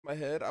my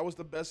head. I was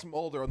the best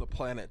molder on the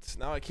planet.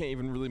 Now I can't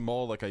even really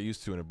mold like I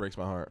used to, and it breaks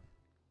my heart.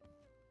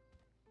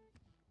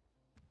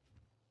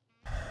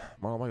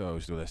 Marlo, why do I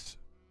always do this?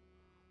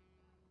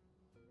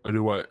 I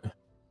do what?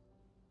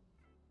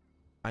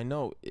 I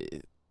know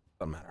it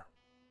doesn't matter.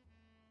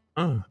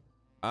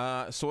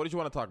 So what did you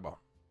want to talk about?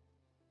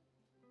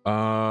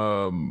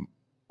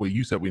 Well,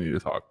 you said we need to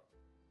talk.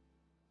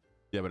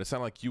 Yeah, but it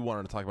sounded like you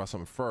wanted to talk about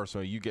something first,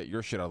 so you get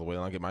your shit out of the way,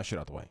 and I'll get my shit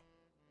out of the way.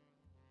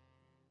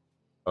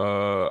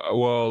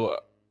 Well,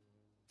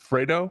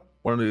 Fredo,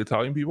 one of the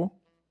Italian people,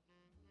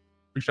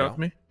 reached out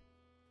to me.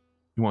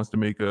 He wants to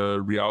make a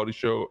reality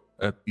show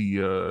at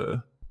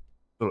the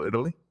Little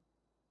Italy.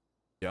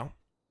 Yeah.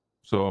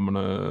 So I'm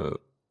gonna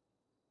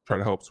try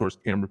to help source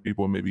camera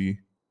people. Maybe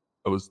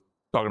I was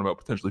talking about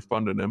potentially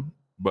funding him,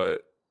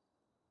 but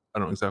I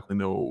don't exactly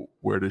know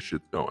where this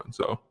shit's going.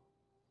 So,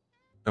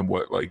 and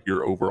what like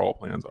your overall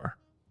plans are.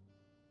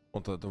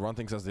 Well, to run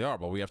things as they are,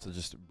 but we have to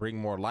just bring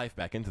more life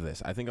back into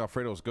this. I think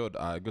Alfredo's good.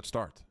 Good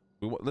start.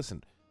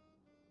 Listen,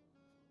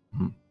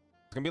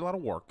 it's gonna be a lot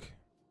of work,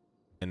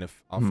 and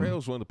if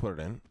Alfredo's willing to put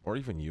it in, or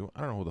even you,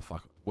 I don't know who the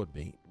fuck would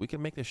be. We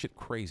can make this shit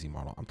crazy,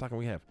 Marlo. I'm talking.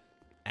 We have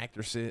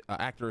actors,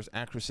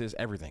 actresses,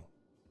 everything,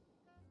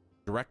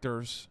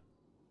 directors.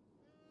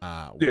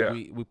 Yeah,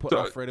 we put so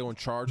Alfredo in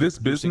charge. This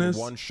of producing business,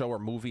 one show or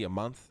movie a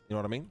month. You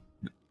know what I mean?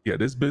 Yeah,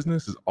 this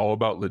business is all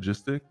about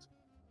logistics.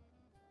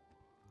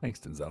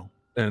 Thanks, Denzel.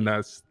 And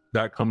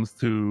that comes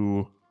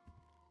to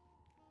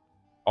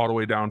all the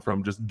way down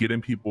from just getting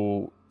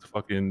people to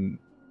fucking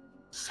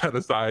set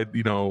aside,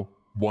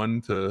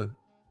 1 to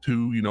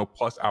 2,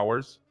 plus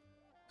hours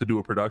to do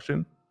a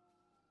production,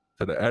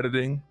 to the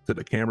editing, to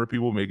the camera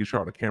people, making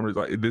sure the cameras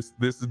like this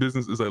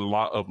business is a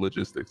lot of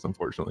logistics,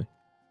 unfortunately.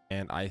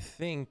 And I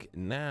think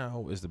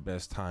now is the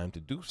best time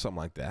to do something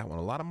like that when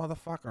a lot of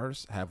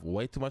motherfuckers have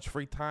way too much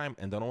free time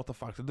and don't know what the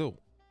fuck to do.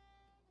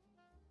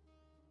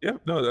 Yeah,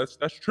 no, that's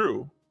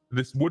true.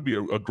 This would be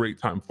a great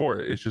time for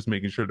it. It's just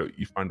making sure that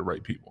you find the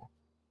right people.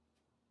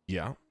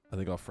 Yeah, I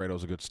think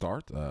Alfredo's a good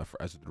start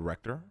as a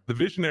director. The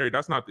visionary,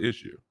 that's not the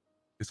issue.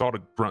 It's all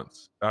the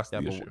grunts. That's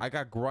the issue. I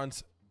got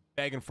grunts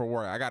begging for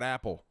work. I got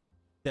Apple,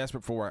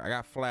 desperate for work. I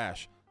got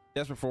Flash,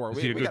 desperate for work.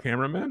 Is he a good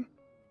cameraman?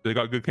 They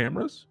got good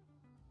cameras?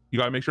 You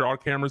got to make sure all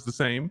the cameras the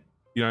same.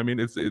 You know what I mean?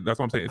 That's what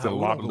I'm saying. It's a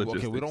lot of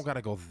logistics. Okay, we don't got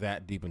to go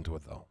that deep into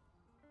it, though.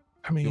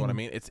 I mean, you know what I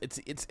mean?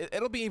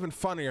 It'll be even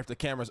funnier if the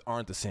cameras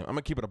aren't the same. I'm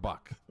gonna keep it a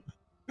buck.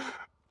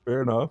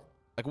 Fair enough.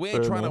 Like we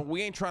ain't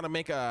trying to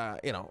make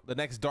the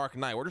next Dark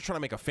Knight. We're just trying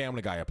to make a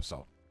Family Guy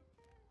episode.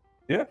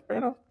 Yeah, fair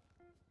enough.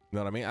 You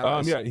know what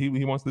I mean? Yeah,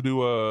 he wants to do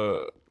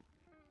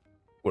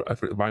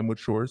Vinewood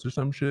Shores or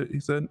some shit. He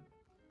said.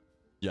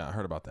 Yeah, I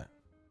heard about that.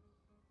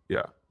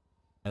 Yeah.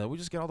 And then we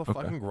just get all the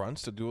fucking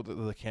grunts to do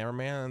the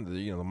cameraman,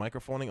 the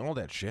microphoning, all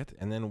that shit.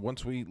 And then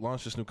once we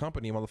launch this new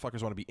company,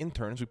 motherfuckers want to be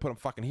interns. We put them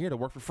fucking here to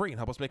work for free and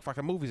help us make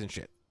fucking movies and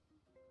shit.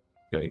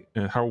 Okay,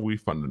 and how are we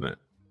funding it?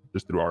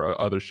 Just through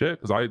our other shit?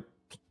 Because I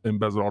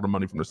embezzled all the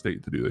money from the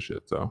state to do this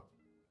shit. So,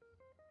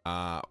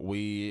 I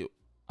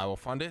will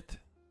fund it.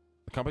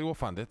 The company will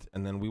fund it,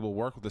 and then we will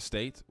work with the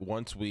state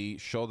once we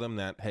show them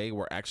that hey,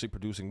 we're actually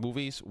producing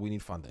movies. We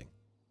need funding.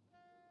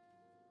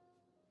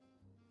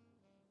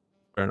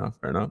 Fair enough.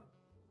 Fair enough.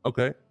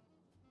 Okay.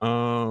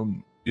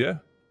 Yeah.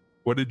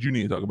 What did you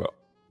need to talk about?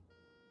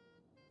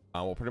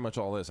 Well, pretty much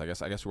all this. I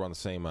guess we're on the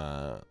same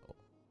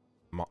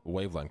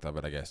wavelength of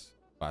it. I guess,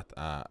 but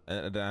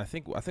and I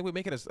think we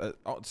make it as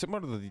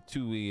similar to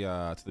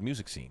the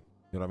music scene.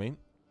 You know what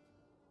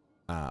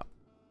I mean?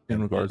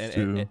 In regards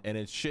to and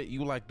it's shit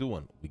you like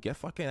doing. We get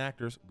fucking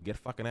actors. We get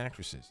fucking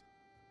actresses.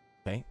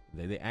 Okay,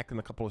 they act in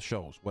a couple of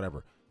shows,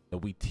 whatever.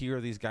 And we tier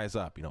these guys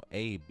up,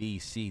 A, B,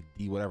 C,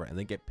 D, whatever, and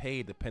they get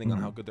paid depending on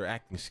how good their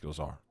acting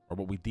skills are or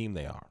what we deem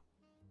they are.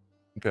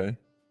 Okay.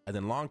 And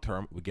then long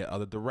term, we get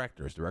other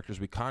directors. Directors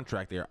we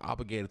contract, they are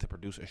obligated to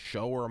produce a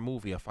show or a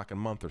movie a fucking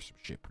month or some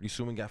shit. Pretty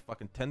soon we got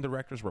fucking 10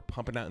 directors. We're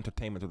pumping out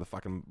entertainment to the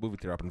fucking movie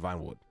theater up in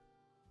Vinewood.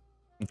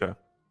 Okay.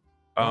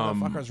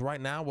 Motherfuckers right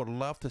now would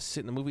love to sit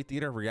in the movie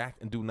theater, react,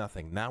 and do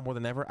nothing. Now more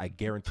than ever, I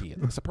guarantee it.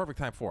 It's the perfect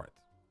time for it.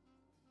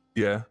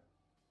 Yeah.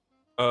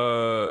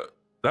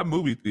 That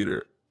movie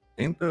theater,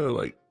 ain't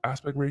the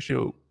aspect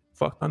ratio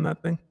fucked on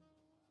that thing?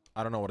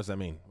 I don't know. What does that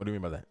mean? What do you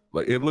mean by that?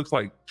 Like it looks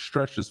like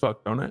stretched as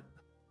fuck, don't it?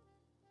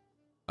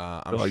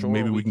 I'm sure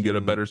maybe we can get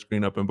a better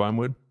screen up in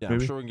Vinewood. Yeah,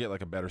 maybe? I'm sure we can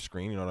get a better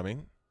screen. You know what I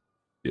mean?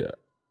 Yeah.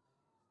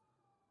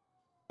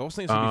 Those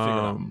things will be figured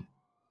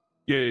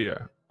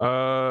out.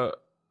 Yeah.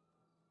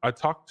 I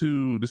talked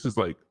to, this is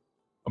a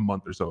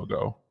month or so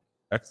ago,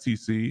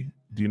 XTC.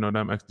 Do you know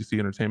them? XTC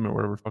Entertainment,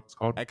 whatever the fuck it's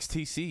called.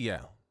 XTC,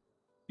 yeah.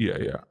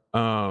 Yeah.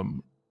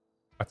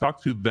 I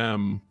talked to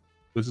them.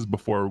 This is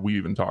before we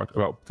even talked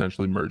about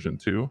potentially merging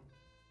too.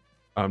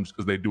 Just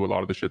because they do a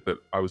lot of the shit that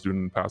I was doing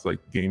in the past, like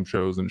game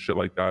shows and shit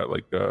like that.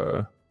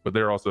 But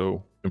they're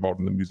also involved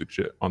in the music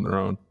shit on their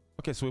own.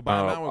 Okay, so we buy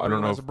them out. I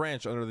don't know as a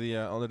branch under the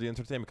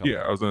entertainment company.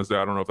 Yeah, I was gonna say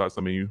I don't know if that's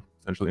something you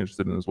potentially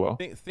interested in as well.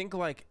 Think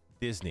like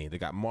Disney. They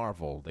got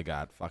Marvel. They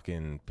got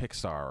fucking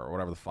Pixar or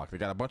whatever the fuck. They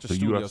got a bunch of The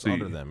studios UFC.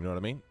 under them. You know what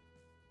I mean?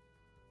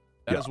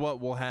 That is what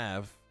we'll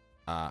have,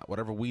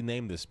 whatever we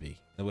name this be.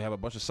 And we have a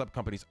bunch of sub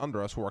companies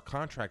under us who are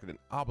contracted and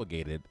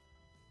obligated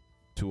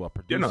to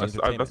produce. Yeah, no,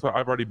 that's what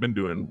I've already been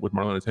doing with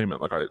Marlo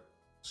Entertainment. Like I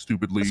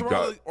stupidly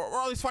got. Where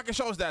all these fucking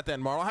shows that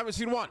then, Marlo? I haven't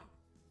seen one.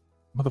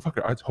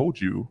 Motherfucker, I told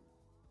you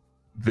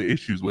the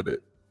issues with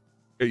it.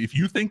 If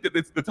you think that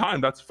it's the time,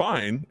 that's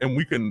fine, and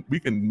we can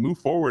move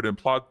forward and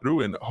plod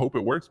through and hope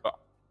it works. But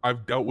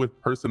I've dealt with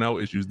personnel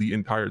issues the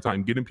entire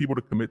time, getting people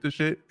to commit to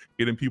shit,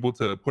 getting people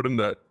to put in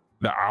the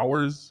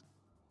hours.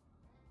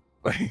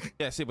 Like,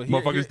 yeah, see, but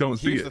motherfuckers don't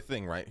see it. Here's the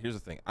thing, right? Here's the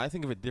thing. I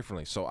think of it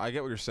differently. So I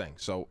get what you're saying.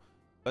 So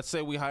let's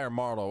say we hire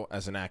Marlo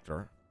as an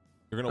actor.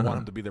 You're gonna want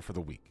him to be there for the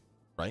week,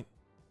 right?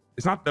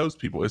 It's not those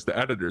people. It's the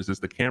editors.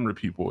 It's the camera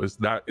people. It's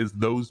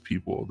those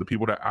people. The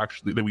people that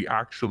we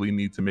actually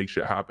need to make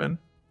shit happen.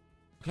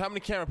 How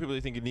many camera people do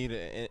you think you need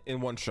in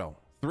one show?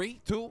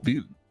 3, 2?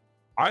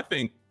 I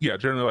think, yeah,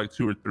 generally like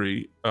 2 or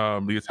 3.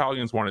 The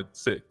Italians wanted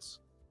 6.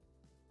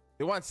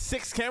 They want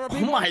 6 camera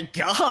people? Oh my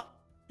god!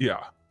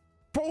 Yeah.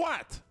 For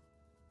what?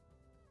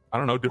 I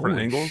don't know, different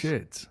angles.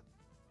 Shit.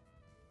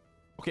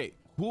 Okay,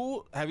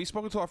 who have you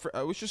spoken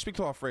to? We should speak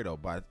to Alfredo,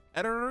 but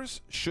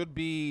editors should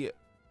be.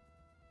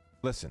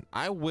 Listen,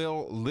 I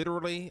will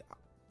literally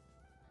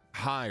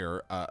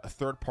hire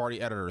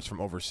third-party editors from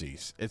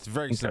overseas. It's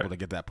very simple to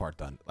get that part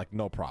done, like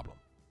no problem.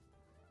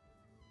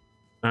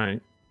 All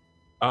right.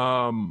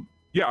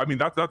 Yeah, I mean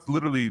that's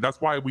literally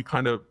why we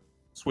kind of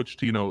switched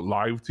to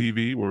live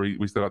TV where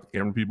we still got the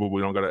camera people.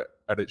 We don't gotta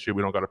edit shit.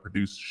 We don't gotta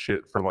produce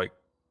shit for like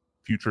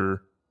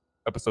future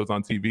episodes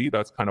on TV.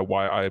 That's kind of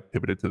why I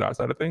pivoted to that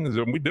side of things.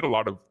 And we did a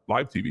lot of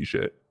live TV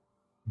shit,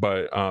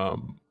 but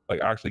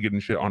like actually getting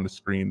shit on the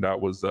screen, that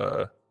was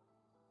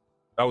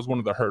one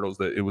of the hurdles.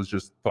 That it was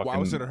just fucking. Why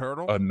was it a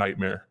hurdle? A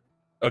nightmare.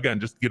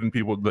 Again, just getting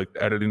people like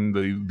editing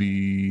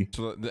the.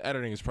 So the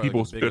editing is probably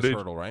the biggest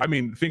hurdle, right? I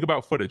mean, think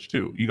about footage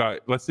too. You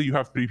got, let's say you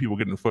have 3 people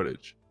getting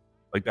footage,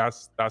 like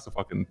that's a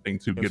fucking thing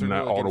too. Getting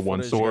that all to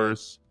one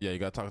source. You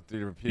gotta talk to 3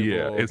 different people.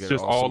 Yeah, it's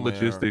just all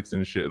logistics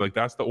and shit. Like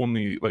that's the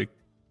only like.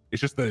 It's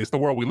just it's the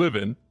world we live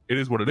in. It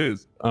is what it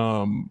is.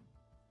 But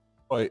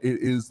it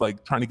is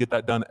like trying to get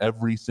that done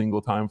every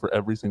single time for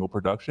every single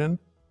production.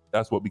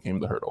 That's what became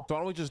the hurdle. So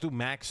why don't we just do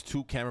max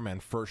 2 cameramen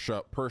per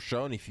show?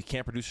 And if you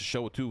can't produce a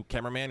show with 2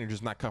 cameramen, you're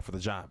just not cut for the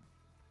job.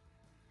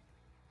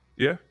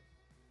 Yeah,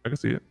 I can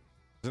see it.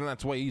 Then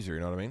that's way easier.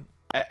 You know what I mean?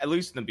 At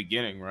least in the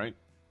beginning, right?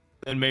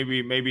 Then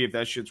maybe if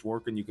that shit's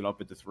working, you can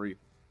up it to 3.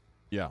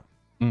 Yeah.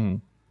 Mm-hmm.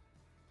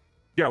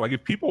 Yeah, like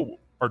if people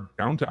are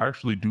down to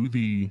actually do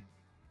the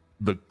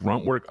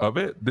grunt work of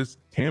it, this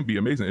can be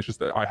amazing. It's just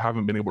that I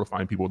haven't been able to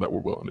find people that were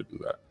willing to do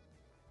that.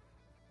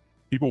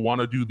 People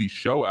want to do the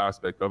show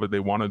aspect of it.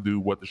 They want to do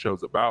what the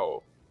show's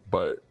about,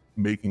 but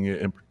making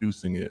it and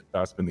producing it,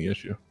 that's been the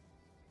issue.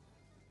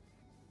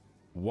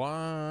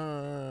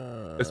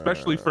 What?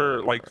 Especially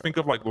for like, think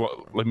of like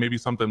maybe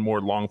something more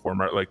long form,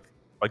 right?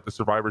 Like the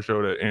Survivor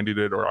show that Andy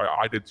did, or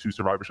I did 2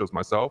 Survivor shows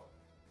myself.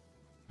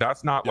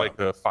 That's not like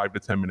a 5 to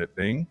 10 minute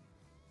thing.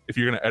 If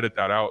you're gonna edit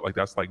that out, like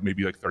that's like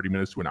maybe like 30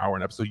 minutes to an hour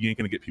an episode. You ain't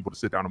gonna get people to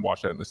sit down and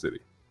watch that in the city.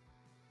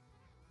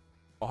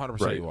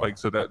 100% right? You are. Like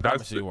so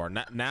that's you are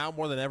now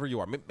more than ever. You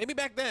are. Maybe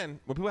back then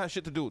when people had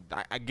shit to do.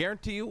 I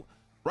guarantee you,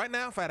 right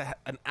now, if I had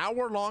an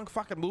hour-long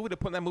fucking movie to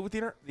put in that movie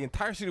theater, the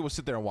entire city would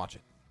sit there and watch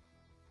it.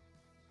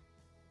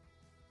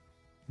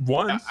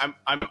 Once.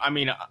 I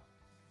mean.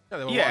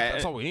 Yeah,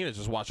 that's all we need is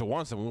just watch it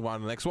once and move on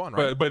to the next one,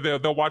 right? But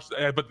they'll watch,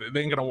 but they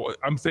ain't gonna.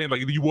 I'm saying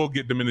like you will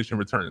get diminishing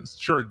returns.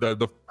 Sure,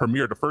 the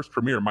first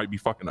premiere might be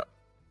fucking up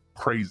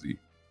crazy.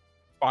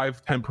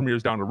 5-10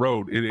 premieres down the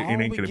road, it ain't gonna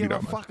be that much. All we give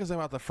a fuck is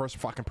about the first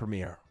fucking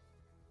premiere.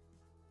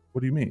 What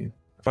do you mean?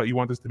 I thought you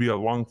want this to be a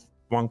long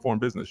form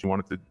business. You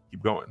want it to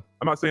keep going.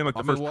 I'm not saying like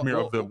the first premiere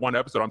of the one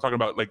episode. I'm talking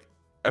about like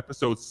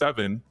episode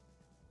 7.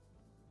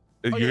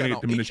 You're gonna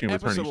get diminishing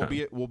returns. Each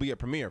episode will be a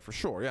premiere for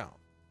sure. Yeah.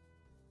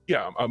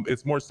 Yeah,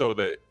 it's more so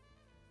that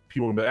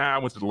people will be like, I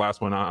went to the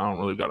last one. I don't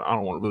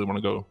really want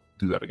to go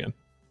do that again.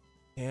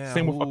 Yeah.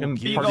 Same with fucking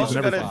you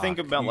also got to think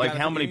about like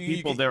how many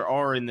people there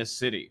are in this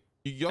city.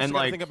 You also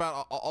got to think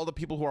about all the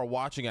people who are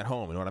watching at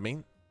home. You know what I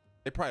mean?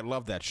 They probably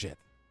love that shit.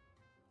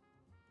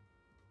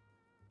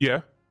 Yeah,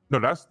 no,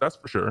 that's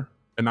for sure,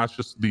 and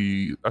that's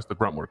the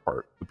grunt work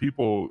part. The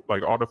people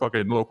like all the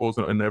fucking locals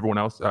and everyone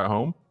else at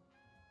home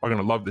are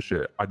gonna love the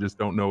shit. I just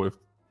don't know if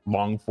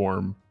long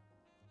form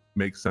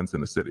makes sense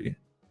in the city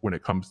when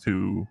it comes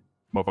to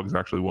motherfuckers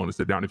actually willing to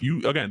sit down. If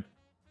you, again,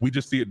 we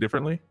just see it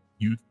differently.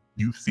 You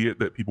see it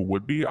that people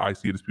would be. I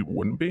see it as people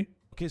wouldn't be.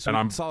 Okay, so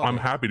and I'm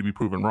happy to be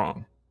proven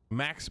wrong.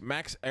 Max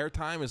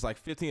airtime is like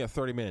 15 or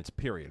 30 minutes,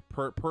 period,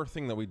 per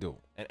thing that we do.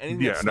 And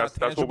anything yeah,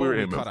 that's what we were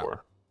aiming for.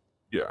 Out.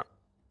 Yeah.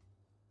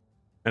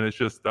 And it's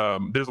just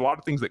there's a lot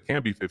of things that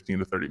can be 15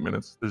 to 30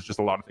 minutes. There's just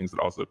a lot of things that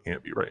also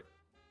can't be, right?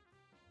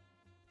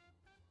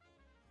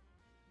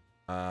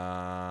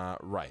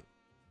 Right.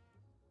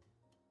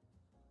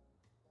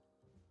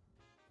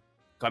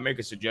 Can I make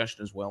a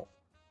suggestion as well?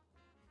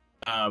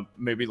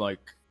 Maybe like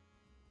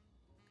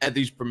at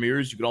these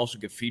premieres, you can also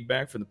get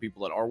feedback from the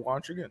people that are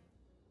watching it.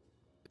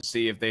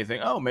 See if they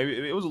think, oh,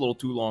 maybe it was a little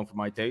too long for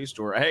my taste,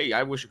 or hey,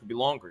 I wish it could be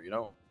longer.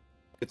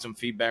 Get some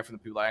feedback from the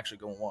people that actually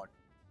go and watch.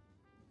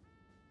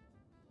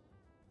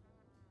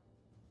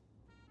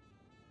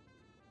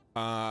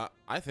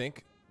 I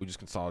think we just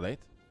consolidate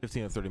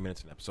 15 or 30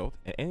 minutes an episode,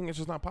 and anything that's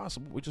just not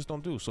possible, we just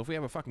don't do. So if we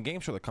have a fucking game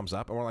show that comes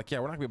up and we're like, yeah,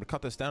 we're not gonna be able to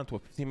cut this down to a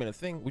 15-minute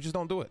thing, we just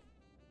don't do it.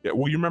 Yeah,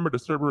 well, you remember the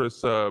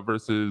Cerberus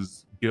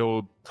versus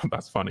Guild?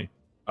 That's funny.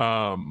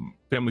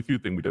 Family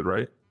Feud thing we did,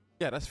 right?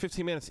 Yeah, that's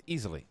 15 minutes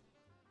easily.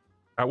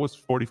 That was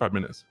 45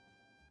 minutes,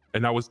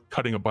 and that was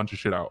cutting a bunch of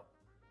shit out.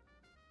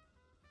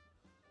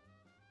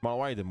 Marlo,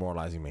 why are you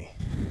demoralizing me?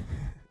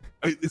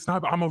 It's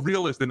not. I'm a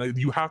realist, and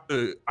you have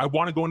to. I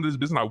want to go into this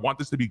business. I want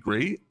this to be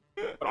great,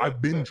 but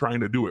I've been trying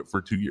to do it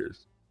for 2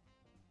 years.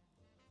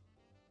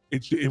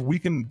 If we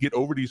can get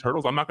over these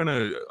hurdles, I'm not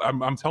gonna.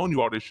 I'm telling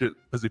you all this shit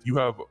because if you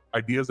have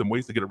ideas and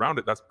ways to get around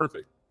it, that's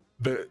perfect.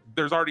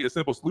 There's already a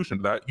simple solution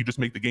to that. You just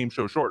make the game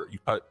show shorter. You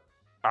cut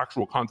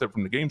actual content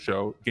from the game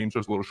show. Game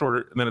show's a little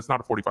shorter, and then it's not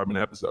a 45-minute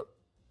episode.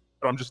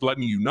 But I'm just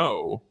letting you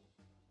know,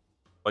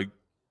 like,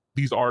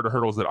 these are the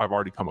hurdles that I've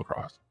already come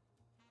across.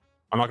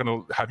 I'm not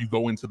gonna have you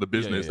go into the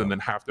business and then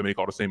have to make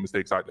all the same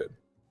mistakes I did.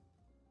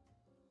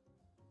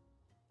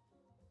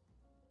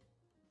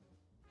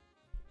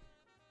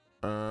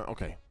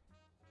 Okay.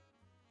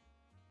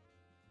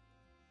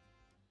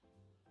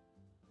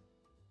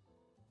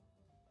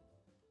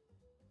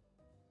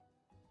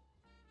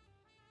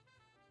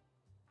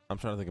 I'm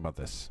trying to think about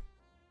this.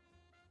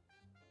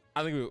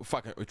 I think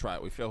we try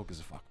it. We fail because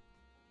of fuck.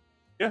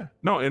 Yeah,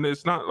 no, and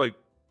it's not like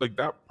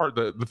that part.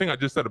 The thing I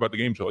just said about the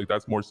game show, like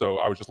that's more so.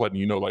 I was just letting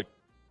you know, like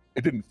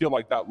it didn't feel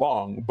like that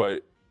long,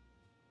 but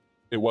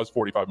it was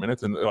 45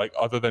 minutes, and like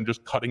other than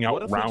just cutting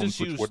out rounds,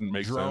 which wouldn't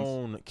make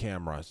drone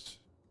cameras.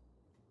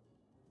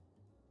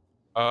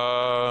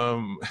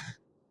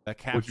 That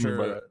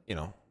capture, you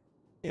know,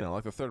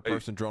 like the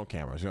third-person drone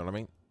cameras. You know what I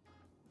mean?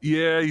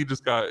 Yeah, you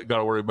just got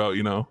to worry about,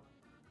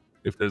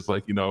 if there's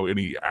like,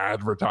 any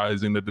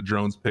advertising that the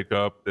drones pick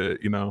up that,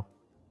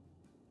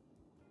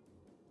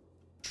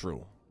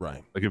 True.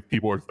 Right. Like if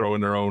people are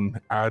throwing their own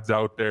ads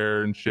out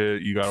there and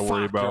shit, you got to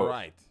worry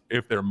about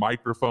if their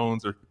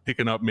microphones are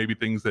picking up maybe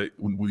things that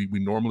we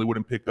normally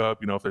wouldn't pick up,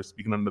 if they're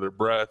speaking under their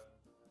breath.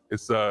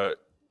 It's,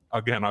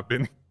 again, I've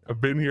been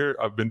here,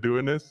 I've been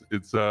doing this.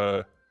 It's,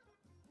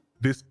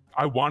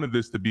 I wanted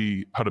this to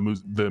be how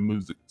the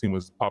music scene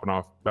was popping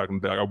off back in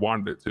the day. I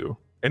wanted it to,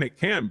 and it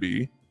can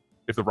be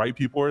if the right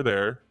people are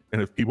there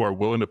and if people are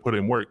willing to put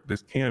in work.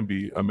 This can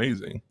be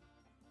amazing.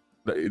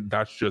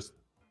 That's just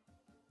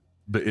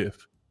the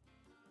if.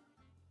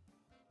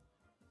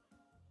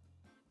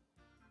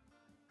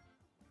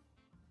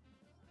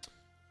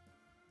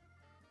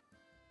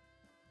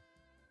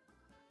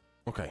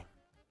 Okay.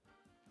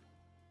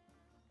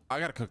 I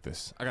gotta cook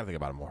this. I gotta think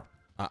about it more.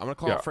 I'm gonna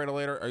call Alfredo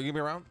later. Are you gonna be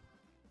around?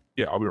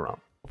 Yeah, I'll be around.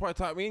 We'll probably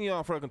talk. Me and you,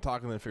 Alfredo, can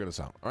talk and then figure this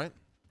out. All right?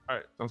 All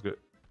right. Sounds good.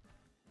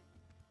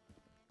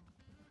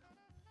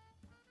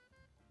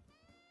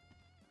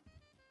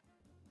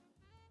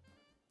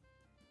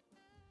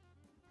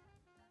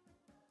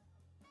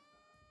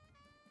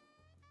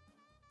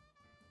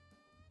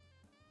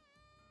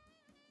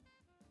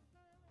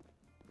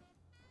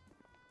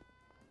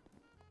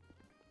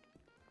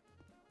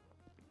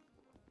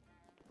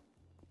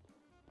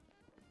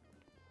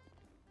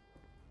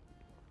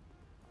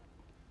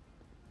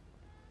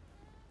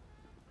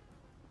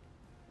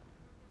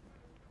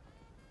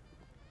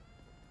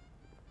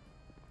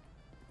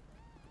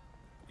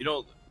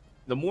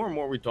 The more and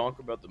more we talk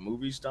about the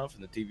movie stuff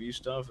and the TV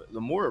stuff, the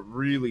more it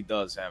really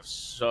does have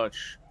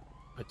such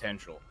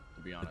potential,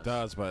 to be honest. It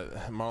does, but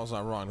Marlo's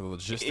not wrong. The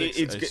logistics,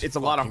 it's a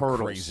lot of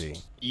hurdles. Crazy.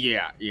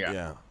 Yeah.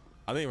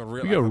 I think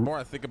even the more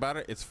I think about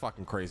it, it's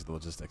fucking crazy, the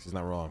logistics. He's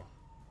not wrong.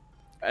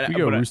 We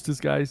go Roosters,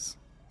 guys.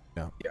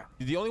 Yeah.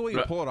 The only way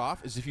you pull it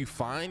off is if you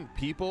find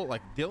people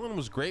like Dylan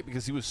was great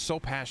because he was so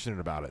passionate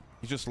about it.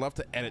 He just loved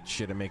to edit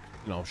shit and make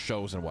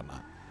shows and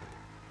whatnot.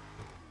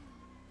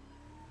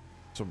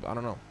 So I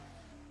don't know.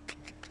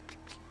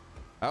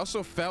 I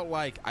also felt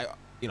like I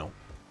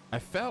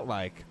feel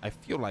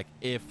like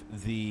if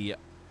the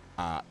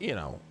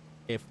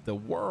if the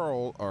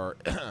world or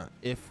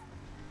if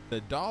the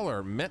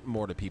dollar meant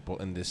more to people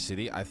in this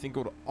city, I think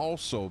it would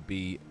also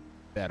be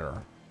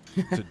better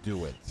to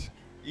do it.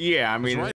 Yeah, I mean.